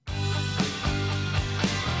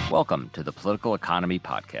Welcome to the Political Economy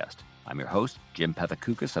Podcast. I'm your host, Jim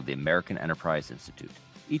Pethokoukis of the American Enterprise Institute.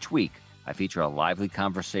 Each week, I feature a lively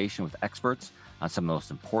conversation with experts on some of the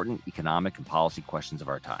most important economic and policy questions of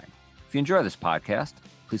our time. If you enjoy this podcast,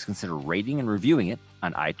 please consider rating and reviewing it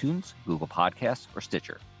on iTunes, Google Podcasts, or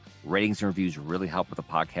Stitcher. Ratings and reviews really help with the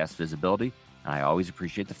podcast visibility, and I always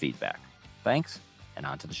appreciate the feedback. Thanks, and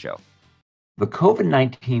on to the show. The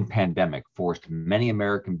COVID-19 pandemic forced many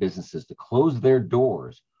American businesses to close their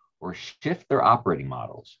doors or shift their operating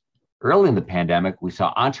models. Early in the pandemic, we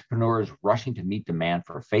saw entrepreneurs rushing to meet demand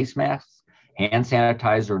for face masks, hand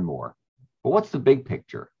sanitizer, and more. But what's the big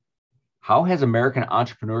picture? How has American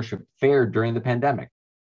entrepreneurship fared during the pandemic?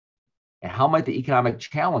 And how might the economic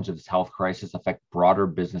challenge of this health crisis affect broader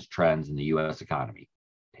business trends in the U.S. economy?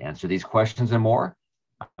 To answer these questions and more,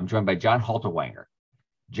 I'm joined by John Halterwanger.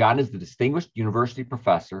 John is the Distinguished University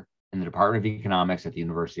Professor in the Department of Economics at the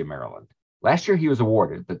University of Maryland. Last year, he was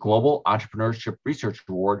awarded the Global Entrepreneurship Research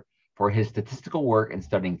Award for his statistical work in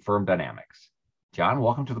studying firm dynamics. John,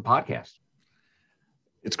 welcome to the podcast.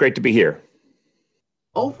 It's great to be here.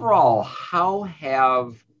 Overall, how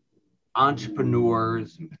have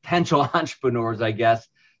entrepreneurs, potential entrepreneurs, I guess,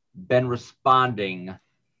 been responding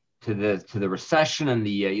to the recession and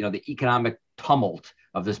the economic tumult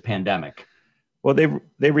of this pandemic? Well,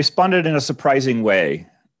 they responded in a surprising way.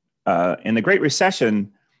 In the Great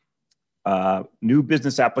Recession, new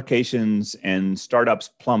business applications and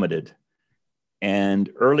startups plummeted.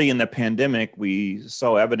 And early in the pandemic, we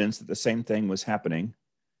saw evidence that the same thing was happening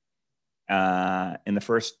in the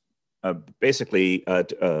first, 6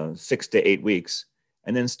 to 8 weeks.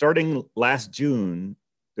 And then starting last June,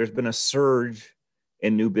 there's been a surge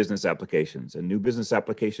in new business applications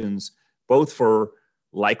both for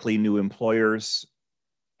likely new employers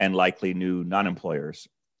and likely new non-employers.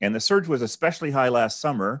 And the surge was especially high last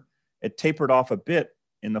summer. It tapered off a bit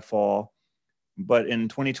in the fall, but in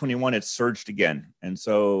 2021, it surged again. And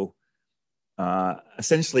so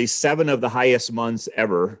essentially 7 of the highest months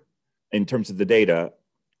ever in terms of the data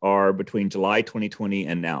are between July 2020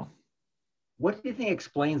 and now. What do you think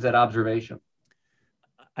explains that observation?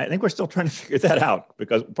 I think we're still trying to figure that out,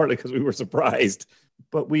 partly because we were surprised.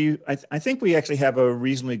 But I think we actually have a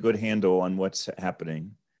reasonably good handle on what's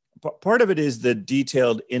happening. Part of it is the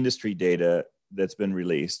detailed industry data that's been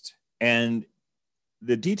released. And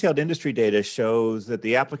the detailed industry data shows that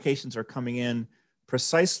the applications are coming in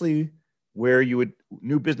precisely where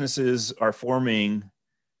new businesses are forming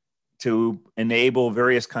to enable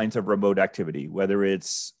various kinds of remote activity, whether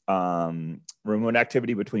it's remote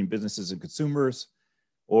activity between businesses and consumers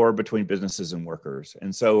or between businesses and workers.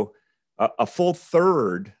 And so a full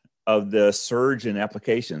third of the surge in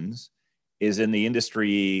applications is in the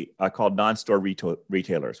industry called non-store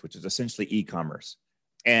retailers, which is essentially e-commerce.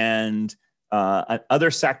 And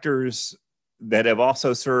other sectors that have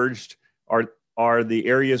also surged are the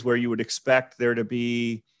areas where you would expect there to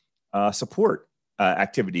be support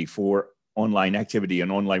activity for online activity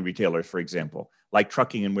and online retailers, for example, like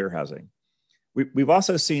trucking and warehousing. We've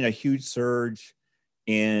also seen a huge surge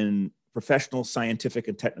in professional, scientific,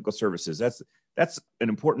 and technical services. That's an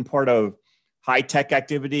important part of high-tech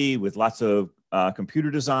activity with lots of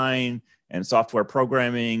computer design and software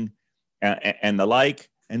programming and the like.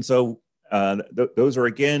 And so those are,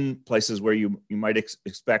 again, places where you might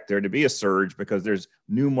expect there to be a surge because there's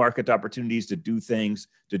new market opportunities to do things,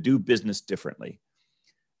 to do business differently.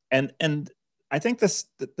 And I think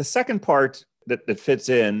the second part that fits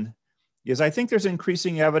in is I think there's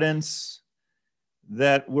increasing evidence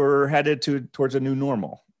that we're headed towards a new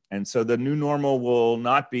normal. And so the new normal will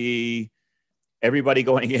not be everybody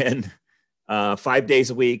going in 5 days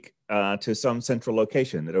a week to some central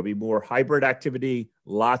location. There'll be more hybrid activity,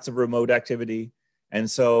 lots of remote activity. And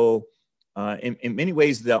so in many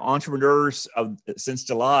ways, the entrepreneurs since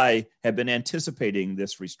July have been anticipating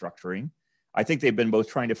this restructuring. I think they've been both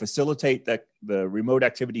trying to facilitate the remote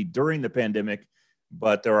activity during the pandemic,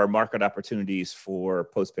 but there are market opportunities for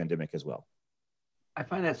post-pandemic as well. I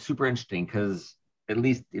find that super interesting because at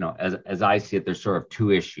least, as I see it, there's sort of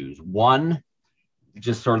 2 issues. One,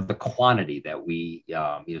 just sort of the quantity that we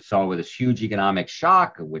saw with this huge economic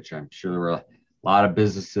shock, which I'm sure there were a lot of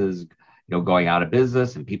businesses, going out of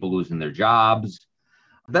business and people losing their jobs.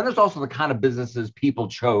 Then there's also the kind of businesses people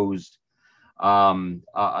chose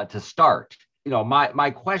to start.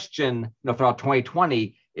 My question, throughout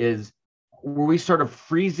 2020 is, were we sort of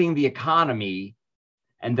freezing the economy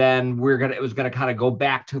and then it was going to kind of go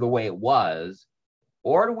back to the way it was?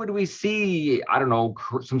 Or would we see,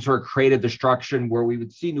 some sort of creative destruction where we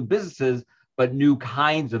would see new businesses, but new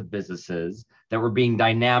kinds of businesses that were being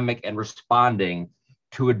dynamic and responding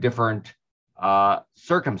to a different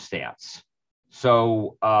circumstance.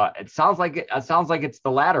 So it sounds like it's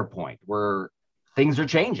the latter point where things are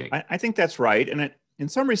changing. I think that's right. And in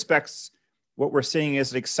some respects, what we're seeing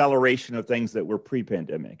is an acceleration of things that were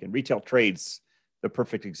pre-pandemic. And retail trade's the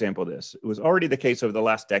perfect example of this. It was already the case over the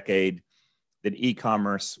last decade that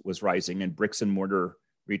e-commerce was rising and bricks and mortar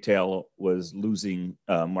retail was losing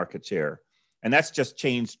market share. And that's just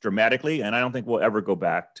changed dramatically. And I don't think we'll ever go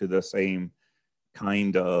back to the same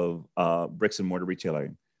kind of bricks and mortar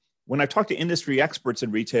retailing. When I talk to industry experts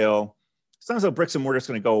in retail, it sounds like bricks and mortar is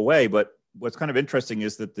going to go away. But what's kind of interesting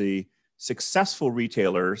is that the successful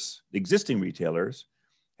retailers, the existing retailers,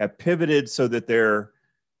 have pivoted so that their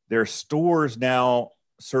stores now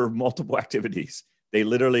serve multiple activities. They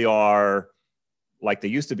literally are, like they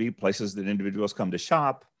used to be, places that individuals come to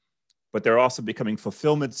shop, but they're also becoming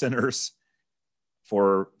fulfillment centers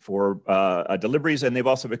for deliveries, and they've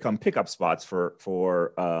also become pickup spots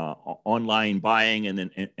for online buying and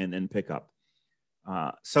then pickup.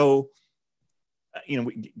 So,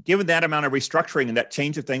 given that amount of restructuring and that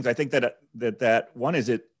change of things, I think that one is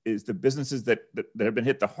the businesses that have been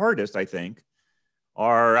hit the hardest, I think,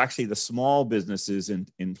 are actually the small businesses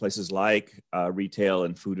in places like retail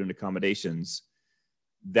and food and accommodations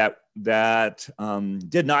that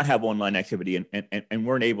did not have online activity and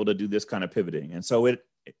weren't able to do this kind of pivoting. And so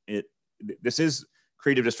this is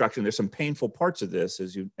creative destruction. There's some painful parts of this,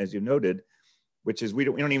 as you noted, which is we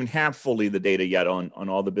don't even have fully the data yet on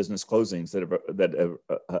all the business closings that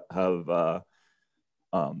have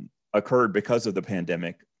occurred because of the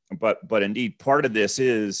pandemic. But indeed, part of this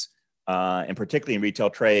is, and particularly in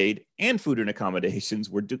retail trade and food and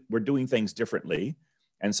accommodations, we're doing things differently.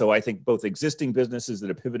 And so I think both existing businesses that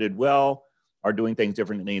have pivoted well are doing things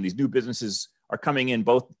differently, and these new businesses are coming in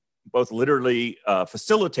both literally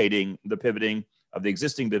facilitating the pivoting of the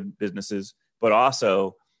existing businesses, but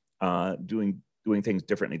also doing things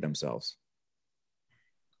differently themselves.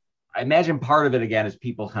 I imagine part of it, again, is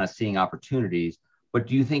people kind of seeing opportunities, but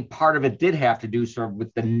do you think part of it did have to do sort of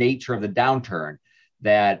with the nature of the downturn,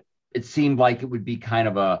 that it seemed like it would be kind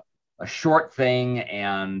of a short thing,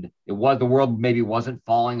 and the world maybe wasn't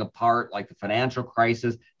falling apart like the financial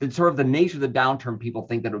crisis? That sort of the nature of the downturn, people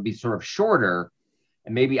think that it would be sort of shorter,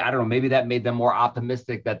 and maybe, I don't know, maybe that made them more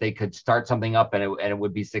optimistic that they could start something up and it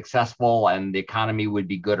would be successful and the economy would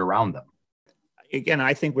be good around them. Again,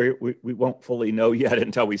 I think we won't fully know yet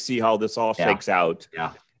until we see how this all shakes out.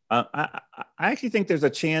 Yeah. I actually think there's a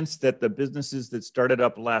chance that the businesses that started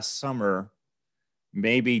up last summer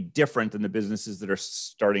may be different than the businesses that are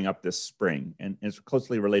starting up this spring. And it's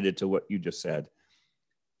closely related to what you just said.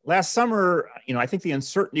 Last summer, I think the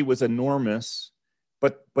uncertainty was enormous,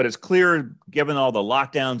 but it's clear, given all the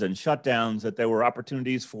lockdowns and shutdowns, that there were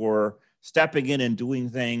opportunities for stepping in and doing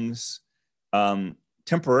things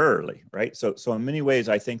temporarily, right? So in many ways,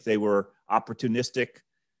 I think they were opportunistic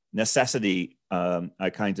necessity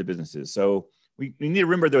kinds of businesses. So we need to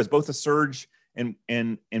remember there was both a surge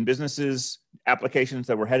in businesses, applications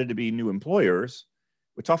that were headed to be new employers,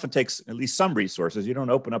 which often takes at least some resources. You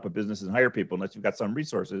don't open up a business and hire people unless you've got some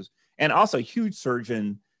resources. And also a huge surge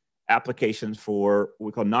in applications for what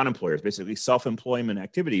we call non-employers, basically self-employment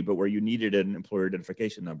activity, but where you needed an employer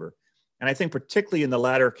identification number. And I think particularly in the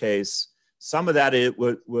latter case, some of that it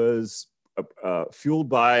was fueled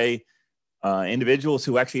by individuals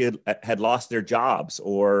who actually had lost their jobs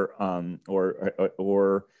or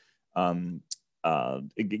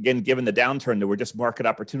again, given the downturn, there were just market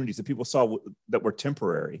opportunities that people saw that were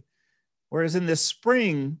temporary. Whereas in this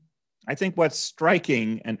spring, I think what's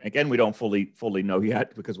striking, and again, we don't fully know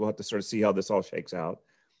yet because we'll have to sort of see how this all shakes out,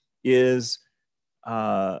 is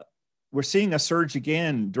we're seeing a surge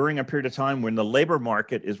again during a period of time when the labor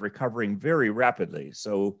market is recovering very rapidly.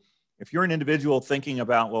 So if you're an individual thinking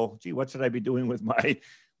about, well, gee, what should I be doing with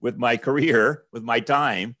my career, with my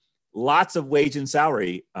time? Lots of wage and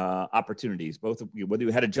salary opportunities, both whether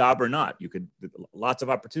you had a job or not, lots of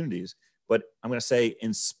opportunities. But I'm going to say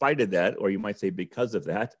in spite of that, or you might say because of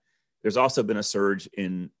that, there's also been a surge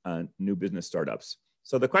in new business startups.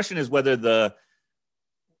 So the question is whether the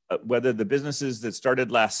businesses that started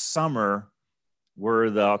last summer were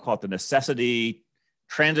I'll call it the necessity,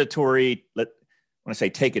 transitory, when I say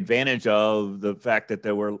take advantage of the fact that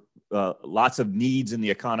there were lots of needs in the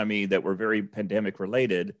economy that were very pandemic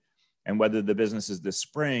related, and whether the businesses this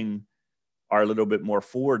spring are a little bit more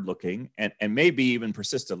forward-looking and maybe even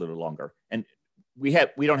persist a little longer. And we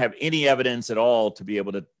don't have any evidence at all to be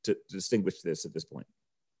able to distinguish this at this point.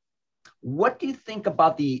 What do you think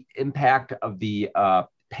about the impact of the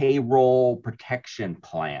payroll protection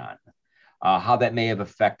plan? How that may have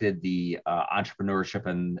affected the entrepreneurship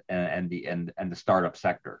and the startup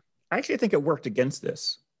sector? I actually think it worked against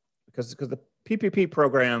this because the PPP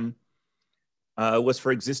program was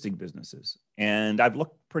for existing businesses. And I've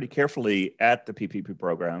looked pretty carefully at the PPP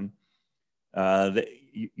program. That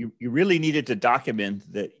you really needed to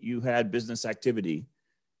document that you had business activity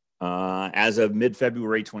as of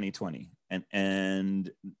mid-February 2020. And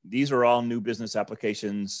these are all new business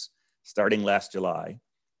applications starting last July.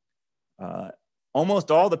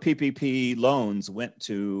 Almost all the PPP loans went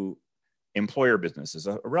to employer businesses,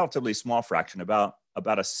 a relatively small fraction, about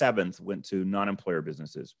a seventh went to non-employer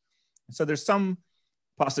businesses. And so there's some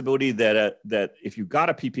possibility that if you got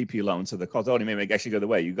a PPP loan, so the causality may actually go the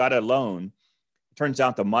way, you got a loan, it turns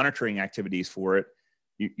out the monitoring activities for it,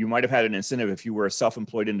 you might have had an incentive if you were a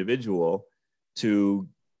self-employed individual to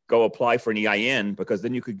go apply for an EIN, because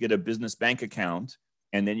then you could get a business bank account,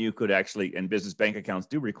 and then you could actually, and business bank accounts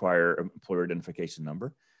do require an employer identification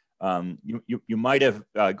number. You might have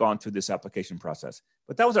gone through this application process,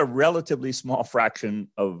 but that was a relatively small fraction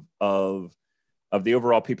of the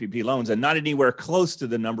overall PPP loans, and not anywhere close to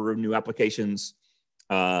the number of new applications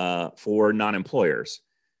for non-employers.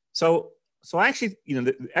 So actually,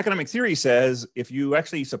 the economic theory says if you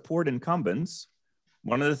actually support incumbents,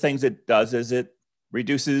 one of the things it does is it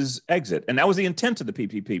reduces exit, and that was the intent of the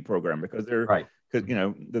PPP program, because there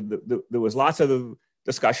was lots of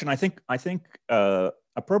discussion. I think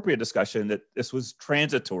appropriate discussion that this was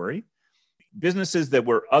transitory. Businesses that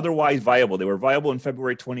were otherwise viable, they were viable in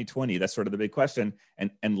February 2020. That's sort of the big question,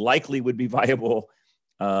 and likely would be viable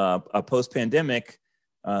post-pandemic.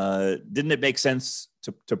 Didn't it make sense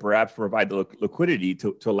to perhaps provide the liquidity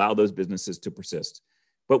to allow those businesses to persist?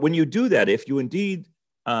 But when you do that, if you indeed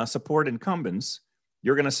support incumbents,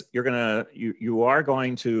 you are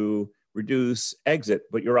going to reduce exit,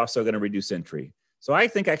 but you're also going to reduce entry. So I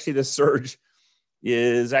think actually this surge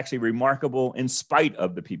is actually remarkable in spite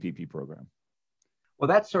of the PPP program. Well,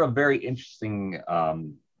 that's sort of very interesting,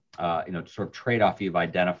 sort of trade-off you've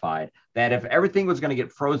identified, that if everything was going to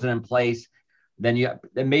get frozen in place, then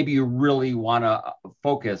maybe you really want to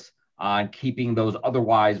focus on keeping those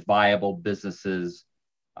otherwise viable businesses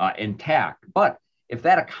intact. But if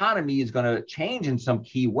that economy is going to change in some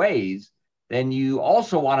key ways, then you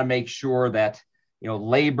also want to make sure that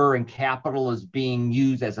labor and capital is being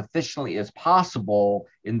used as efficiently as possible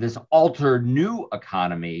in this altered new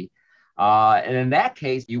economy. And in that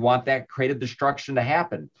case, you want that creative destruction to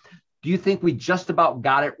happen. Do you think we just about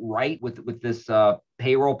got it right with this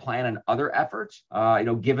payroll plan and other efforts,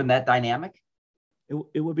 given that dynamic?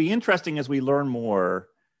 It would be interesting as we learn more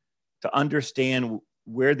to understand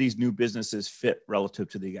where these new businesses fit relative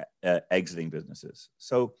to the exiting businesses.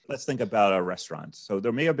 So let's think about our restaurants. So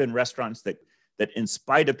there may have been restaurants that in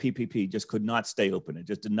spite of PPP just could not stay open. It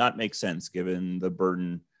just did not make sense given the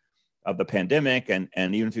burden of the pandemic. And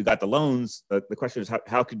even if you got the loans, the question is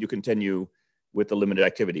how could you continue with the limited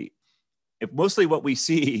activity? If mostly what we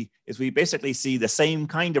see is we basically see the same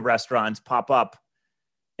kind of restaurants pop up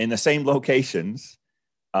in the same locations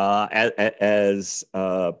as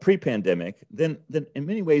pre-pandemic, then in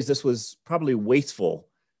many ways this was probably wasteful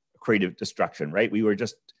creative destruction, right? We were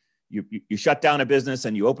just, you shut down a business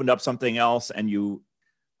and you opened up something else, and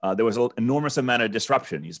there was an enormous amount of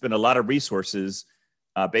disruption. You spent a lot of resources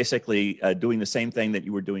basically doing the same thing that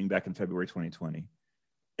you were doing back in February 2020.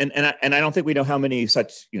 And I don't think we know how many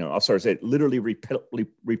such, I'll sort of say literally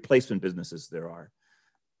replacement businesses there are.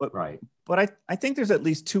 But, right. But I think there's at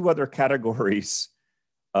least two other categories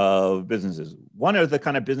of businesses. One are the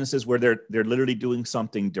kind of businesses where they're literally doing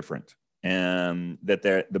something different, and that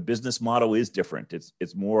the business model is different.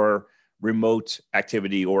 It's more remote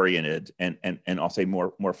activity oriented and I'll say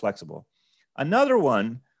more flexible. Another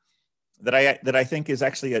one that I think is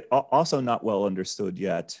actually also not well understood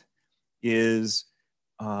yet is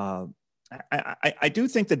I do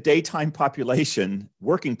think the daytime population,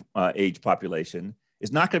 working age population,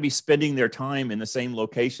 is not going to be spending their time in the same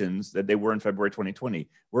locations that they were in February 2020.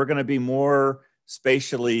 We're going to be more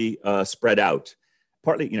spatially spread out.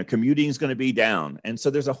 Partly, commuting is going to be down. And so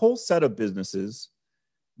there's a whole set of businesses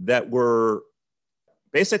that were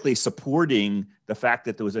basically supporting the fact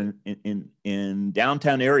that there was in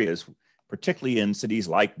downtown areas, particularly in cities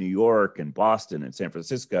like New York and Boston and San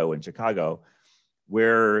Francisco and Chicago,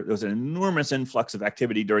 where there was an enormous influx of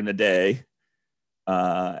activity during the day.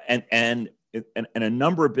 And a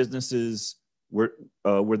number of businesses were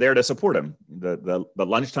there to support them. The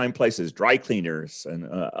lunchtime places, dry cleaners, and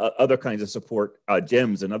other kinds of support,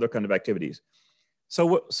 gyms and other kind of activities.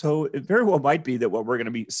 So it very well might be that what we're going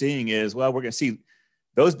to be seeing is, we're going to see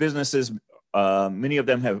those businesses, many of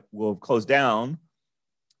them will close down,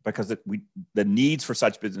 because the needs for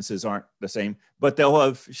such businesses aren't the same, but they'll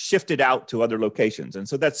have shifted out to other locations. And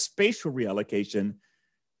so that spatial reallocation,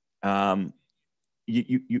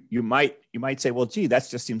 you might say, well, gee, that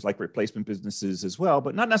just seems like replacement businesses as well,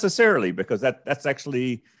 but not necessarily, because that's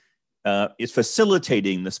actually is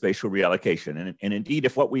facilitating the spatial reallocation. And indeed,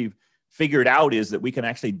 if what we've figured out is that we can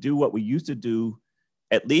actually do what we used to do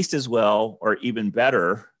at least as well or even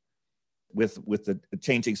better with the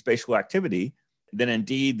changing spatial activity, then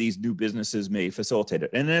indeed these new businesses may facilitate it.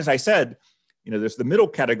 And as I said, there's the middle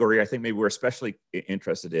category I think maybe we're especially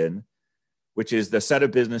interested in, which is the set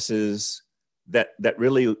of businesses that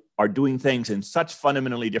really are doing things in such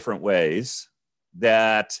fundamentally different ways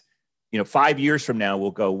that 5 years from now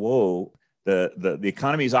we'll go, whoa, the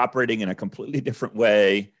economy is operating in a completely different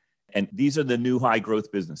way, and these are the new high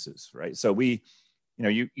growth businesses, right? So you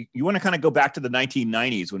want to kind of go back to the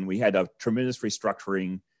 1990s when we had a tremendous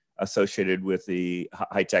restructuring associated with the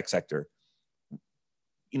high tech sector.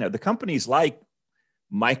 The companies like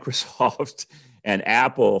Microsoft and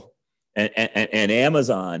Apple and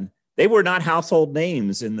Amazon, they were not household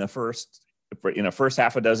names in the first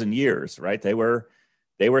half a dozen years, right? They were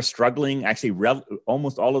struggling. Actually,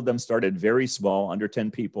 almost all of them started very small, under 10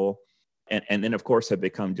 people, and then of course have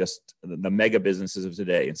become just the mega businesses of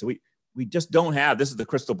today. And so we just don't have, this is the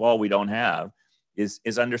crystal ball we don't have,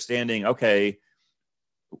 is understanding, okay,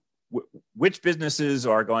 which businesses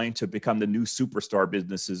are going to become the new superstar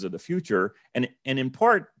businesses of the future, and in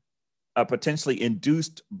part potentially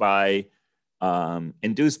induced by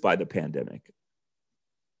the pandemic.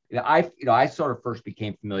 I sort of first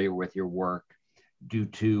became familiar with your work due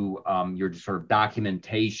to your sort of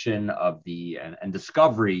documentation of and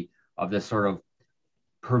discovery of this sort of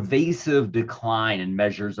pervasive decline in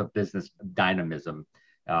measures of business dynamism,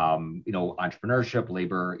 entrepreneurship,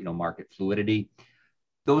 labor, market fluidity.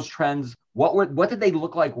 Those trends, what did they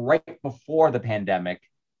look like right before the pandemic?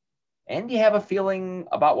 And do you have a feeling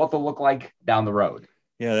about what they'll look like down the road?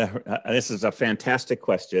 Yeah, this is a fantastic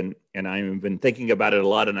question, and I've been thinking about it a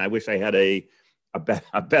lot, and I wish I had a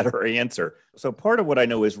better answer. So part of what I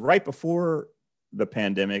know is right before the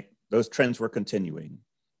pandemic, those trends were continuing.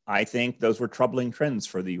 I think those were troubling trends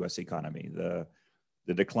for the U.S. economy. The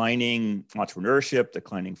declining entrepreneurship,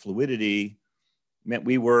 declining fluidity meant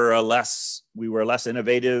we were a less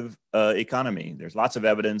innovative economy. There's lots of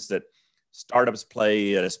evidence that startups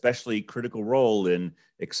play an especially critical role in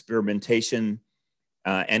experimentation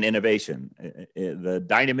and innovation. The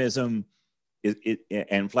dynamism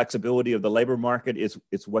and flexibility of the labor market is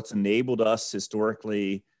what's enabled us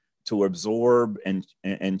historically to absorb and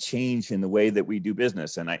change in the way that we do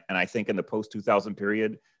business. And I think in the post-2000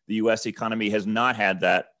 period, the U.S. economy has not had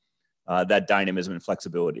that dynamism and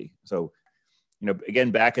flexibility. So, again,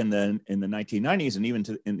 back in the 1990s and even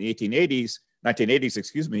in the 1980s,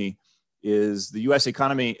 excuse me, is the U.S.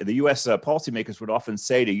 economy, the U.S. Policymakers would often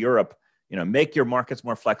say to Europe, make your markets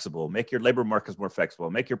more flexible, make your labor markets more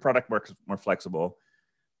flexible, make your product markets more flexible,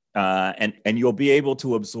 and you'll be able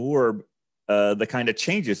to absorb the kind of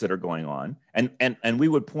changes that are going on. And we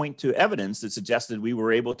would point to evidence that suggested we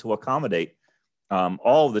were able to accommodate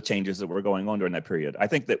all of the changes that were going on during that period. I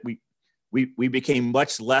think that we became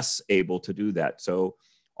much less able to do that. So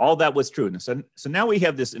all that was true. And so now we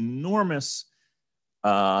have this enormous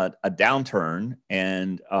a downturn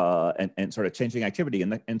and sort of changing activity.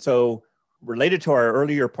 And so related to our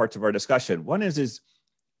earlier parts of our discussion, one is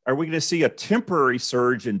are we going to see a temporary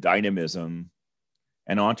surge in dynamism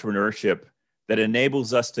and entrepreneurship that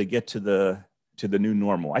enables us to get to the new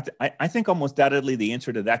normal? I think almost undoubtedly the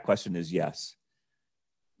answer to that question is yes.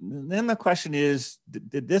 Then the question is,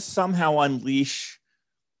 did this somehow unleash,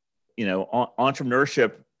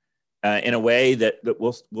 entrepreneurship in a way that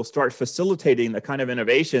will start facilitating the kind of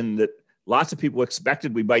innovation that lots of people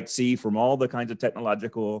expected we might see from all the kinds of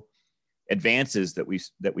technological advances that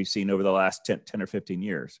we've seen over the last 10 or 15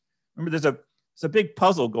 years? Remember, there's a big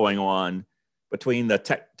puzzle going on between the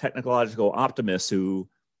technological optimists who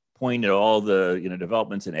point at all the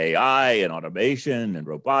developments in AI and automation and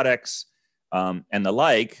robotics and the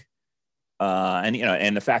like,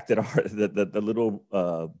 and the fact that the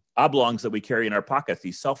little oblongs that we carry in our pockets,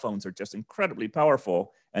 these cell phones, are just incredibly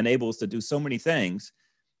powerful, enable us to do so many things.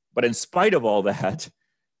 But in spite of all that,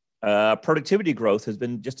 productivity growth has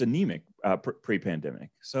been just anemic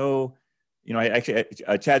pre-pandemic. So,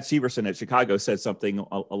 Chad Severson at Chicago said something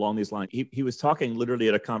along these lines. He was talking literally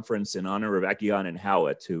at a conference in honor of Akian and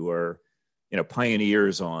Howitt, who are,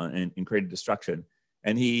 pioneers in creative destruction.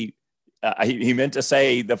 And he meant to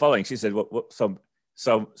say the following. She said,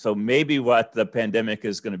 so maybe what the pandemic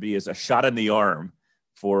is going to be is a shot in the arm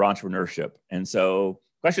for entrepreneurship. And so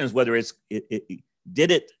the question is whether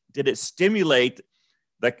did it stimulate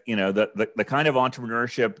the kind of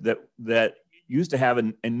entrepreneurship that used to have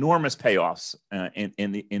enormous payoffs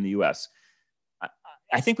in the U.S.?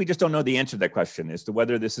 I think we just don't know the answer to that question as to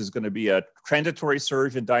whether this is going to be a transitory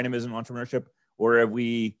surge in dynamism and entrepreneurship, or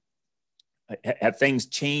have things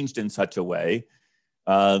changed in such a way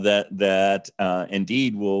that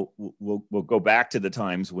indeed we'll go back to the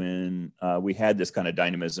times when we had this kind of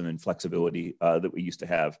dynamism and flexibility that we used to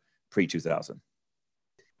have pre-2000.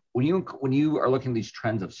 When you are looking at these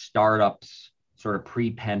trends of startups, sort of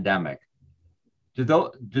pre-pandemic, do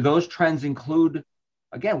those trends include,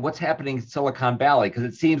 again, what's happening in Silicon Valley? Because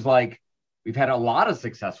it seems like we've had a lot of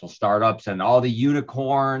successful startups and all the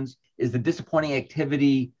unicorns. Is the disappointing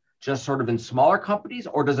activity just sort of in smaller companies,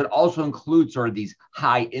 or does it also include sort of these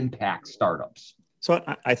high impact startups? So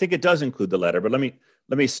I think it does include the latter, but let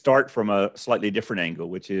me start from a slightly different angle,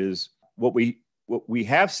 which is what we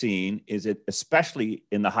have seen is it, especially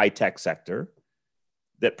in the high tech sector,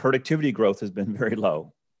 that productivity growth has been very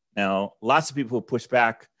low. Now, lots of people push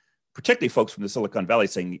back, particularly folks from the Silicon Valley,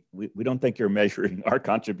 saying we don't think you're measuring our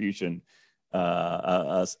contribution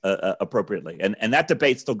appropriately, and that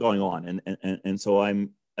debate's still going on, and so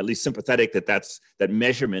I'm at least sympathetic that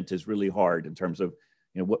measurement is really hard in terms of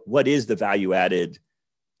what is the value added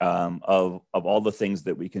of all the things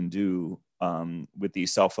that we can do with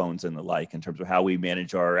these cell phones and the like, in terms of how we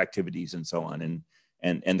manage our activities and so on,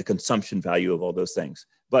 and the consumption value of all those things.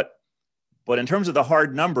 But in terms of the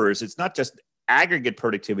hard numbers, it's not just aggregate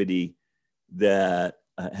productivity that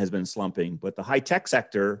has been slumping, but the high tech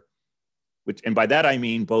sector, and by that I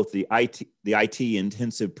mean both the IT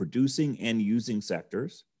intensive producing and using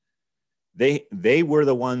sectors, they were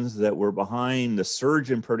the ones that were behind the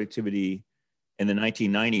surge in productivity in the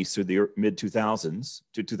 1990s through the mid 2000s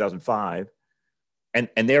to 2005. And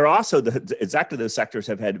they're also exactly those sectors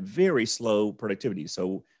have had very slow productivity.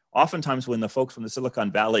 So oftentimes when the folks from the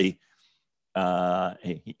Silicon Valley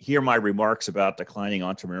hear my remarks about declining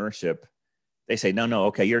entrepreneurship, they say, no,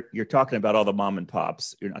 okay, you're talking about all the mom and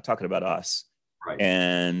pops. You're not talking about us. Right.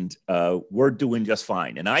 And we're doing just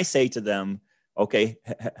fine. And I say to them, okay,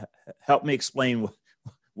 help me explain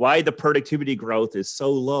why the productivity growth is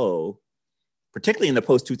so low, particularly in the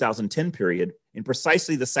post-2010 period, in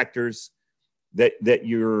precisely the sectors that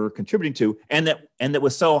you're contributing to, and that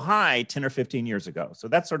was so high 10 or 15 years ago. So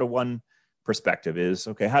that's sort of one perspective is,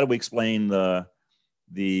 okay, how do we explain the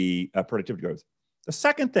productivity growth? The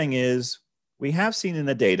second thing is we have seen in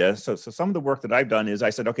the data, so some of the work that I've done is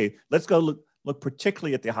I said, okay, let's go look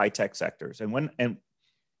particularly at the high tech sectors. And one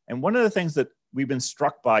of the things that we've been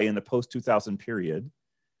struck by in the post-2000 period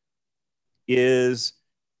is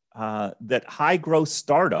that high growth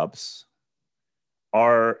startups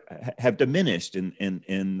have diminished in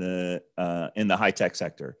the high tech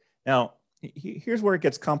sector. Now, here's where it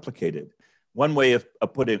gets complicated. One way of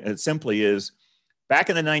putting it simply is,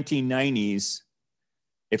 back in the 1990s,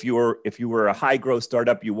 if you were a high growth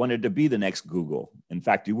startup, you wanted to be the next Google. In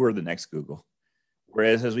fact, you were the next Google.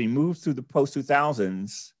 Whereas as we moved through the post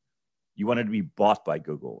 2000s, you wanted to be bought by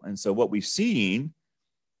Google. And so what we've seen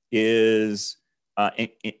is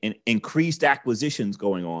increased acquisitions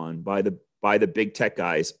going on by the big tech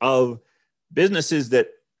guys of businesses that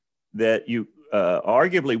you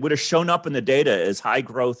arguably would have shown up in the data as high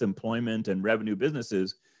growth employment and revenue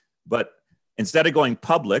businesses, but instead of going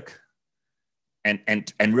public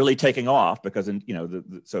and really taking off, because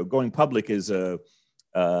so going public is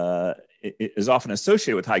often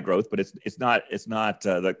associated with high growth, but it's not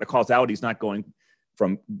the causality is not going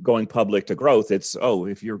from going public to growth. It's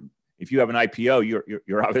if you have an IPO,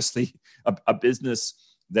 you're obviously a business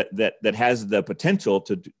that has the potential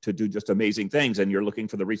to do just amazing things, and you're looking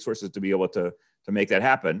for the resources to be able to make that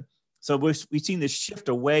happen. So we've seen this shift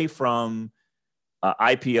away from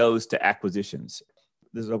IPOs to acquisitions.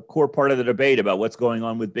 There's a core part of the debate about what's going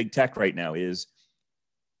on with big tech right now is,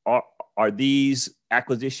 are these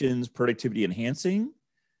acquisitions productivity enhancing,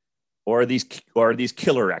 or are these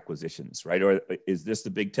killer acquisitions, right? Or is this the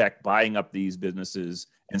big tech buying up these businesses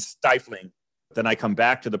and stifling? Then I come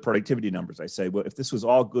back to the productivity numbers. I say, well, if this was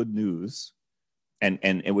all good news, and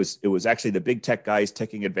it was actually the big tech guys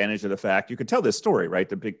taking advantage of the fact, you could tell this story, right?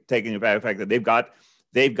 Taking advantage of the fact that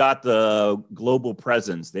they've got the global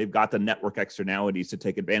presence, they've got the network externalities to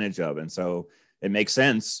take advantage of, and so it makes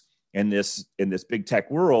sense in this big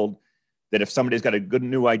tech world that if somebody's got a good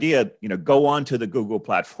new idea, go on to the Google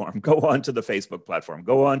platform, go on to the Facebook platform,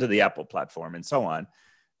 go on to the Apple platform, and so on.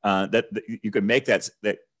 That you could make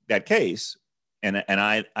that case. And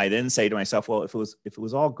I then say to myself, well, if it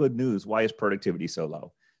was all good news, why is productivity so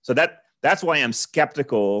low? So that's why I'm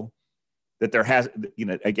skeptical that there has,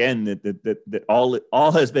 again, that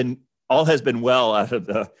all has been well out of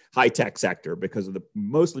the high tech sector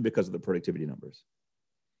mostly because of the productivity numbers.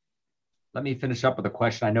 Let me finish up with a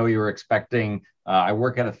question I know you were expecting. I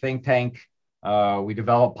work at a think tank. We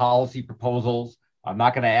develop policy proposals. I'm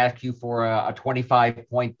not going to ask you for a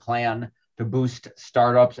 25-point plan to boost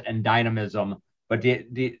startups and dynamism, but do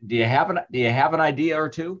you have an idea or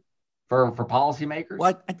two for policymakers?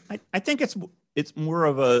 Well, I think it's more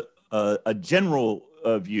of a general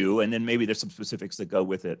view, and then maybe there's some specifics that go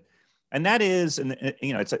with it, and that is, and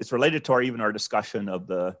it's related to our discussion of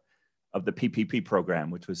the PPP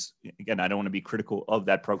program, which was, again, I don't want to be critical of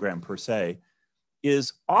that program per se,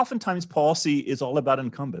 is oftentimes policy is all about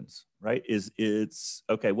incumbents, right? It's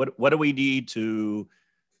okay, what do we need to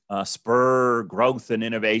spur growth and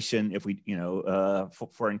innovation if we,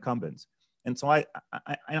 for incumbents? And so I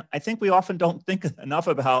think we often don't think enough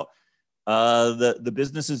about the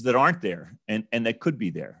businesses that aren't there and that could be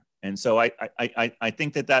there. And so I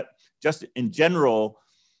think that just in general,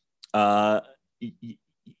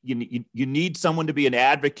 you need someone to be an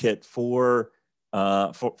advocate for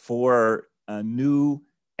new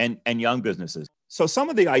and young businesses. So some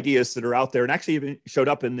of the ideas that are out there, and actually even showed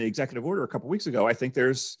up in the executive order a couple of weeks ago, I think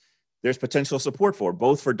there's potential support for,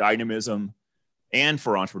 both for dynamism and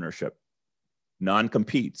for entrepreneurship,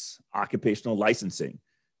 non-competes, occupational licensing,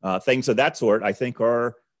 things of that sort. I think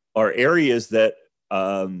are areas that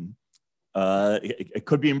there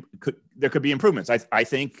could be improvements. I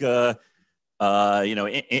think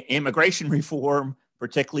immigration reform,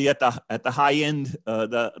 particularly at the high end,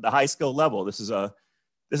 the high skill level. This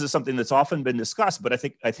is something that's often been discussed, but I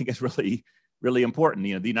think it's really, really important.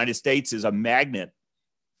 The United States is a magnet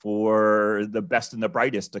for the best and the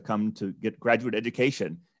brightest to come to get graduate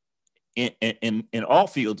education in all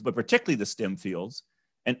fields, but particularly the STEM fields.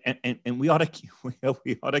 And we ought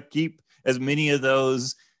to keep as many of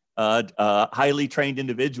those highly trained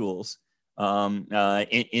individuals in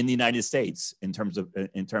the United States in terms of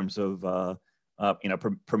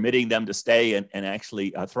permitting them to stay and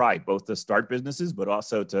actually thrive, both to start businesses, but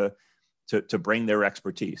also to bring their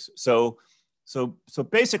expertise. So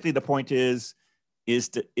basically, the point is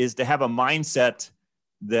to have a mindset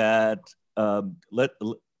that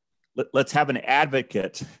let's have an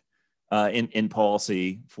advocate in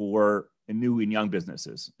policy for new and young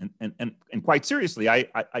businesses, and quite seriously, I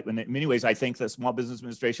in many ways I think the Small Business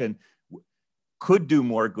Administration could do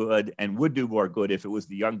more good and would do more good if it was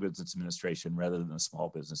the Young Business Administration rather than the Small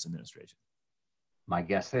Business Administration. My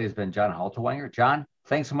guest today has been John Halterwanger. John,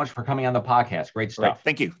 thanks so much for coming on the podcast. Great stuff. Right.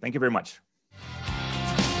 Thank you. Thank you very much.